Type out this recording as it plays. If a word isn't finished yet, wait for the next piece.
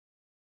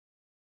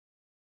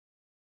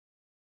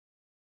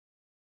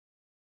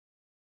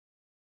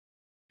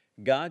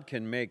God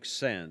can make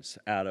sense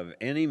out of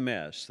any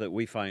mess that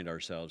we find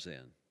ourselves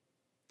in.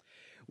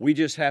 We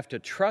just have to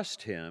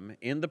trust Him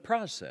in the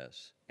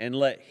process and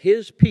let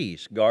His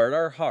peace guard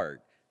our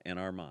heart and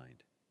our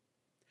mind.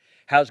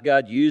 How's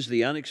God use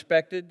the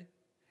unexpected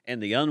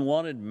and the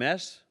unwanted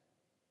mess?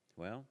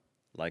 Well,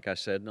 like I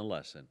said in the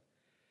lesson,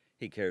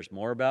 He cares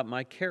more about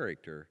my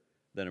character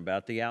than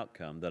about the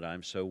outcome that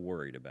I'm so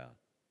worried about.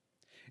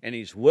 And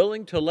He's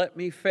willing to let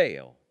me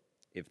fail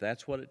if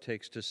that's what it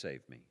takes to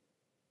save me.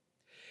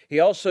 He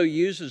also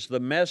uses the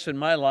mess in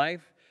my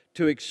life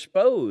to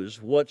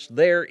expose what's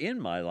there in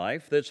my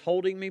life that's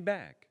holding me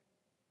back.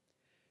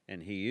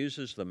 And He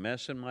uses the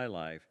mess in my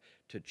life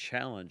to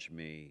challenge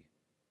me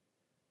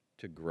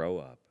to grow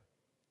up,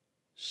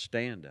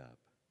 stand up,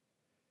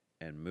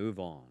 and move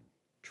on,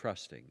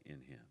 trusting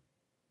in Him.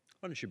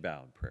 Why don't you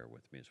bow in prayer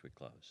with me as we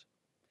close?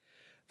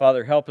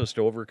 Father, help us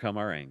to overcome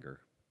our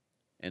anger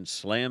and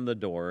slam the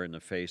door in the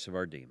face of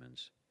our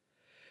demons.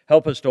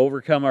 Help us to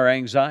overcome our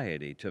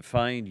anxiety to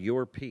find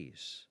your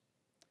peace.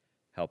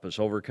 Help us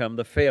overcome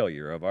the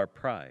failure of our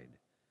pride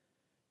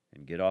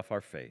and get off our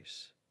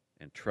face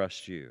and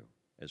trust you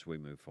as we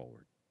move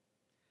forward.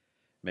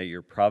 May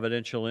your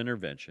providential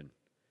intervention,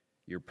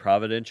 your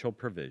providential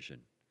provision,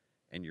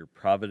 and your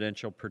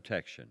providential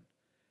protection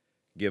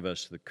give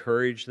us the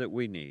courage that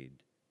we need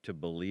to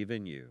believe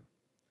in you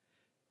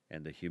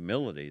and the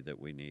humility that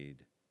we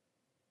need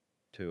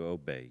to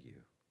obey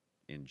you.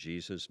 In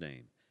Jesus'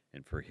 name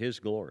and for His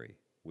glory,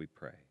 we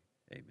pray.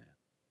 Amen.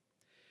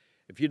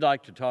 If you'd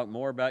like to talk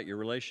more about your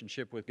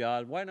relationship with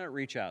God, why not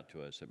reach out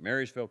to us at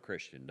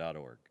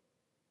marysvillechristian.org.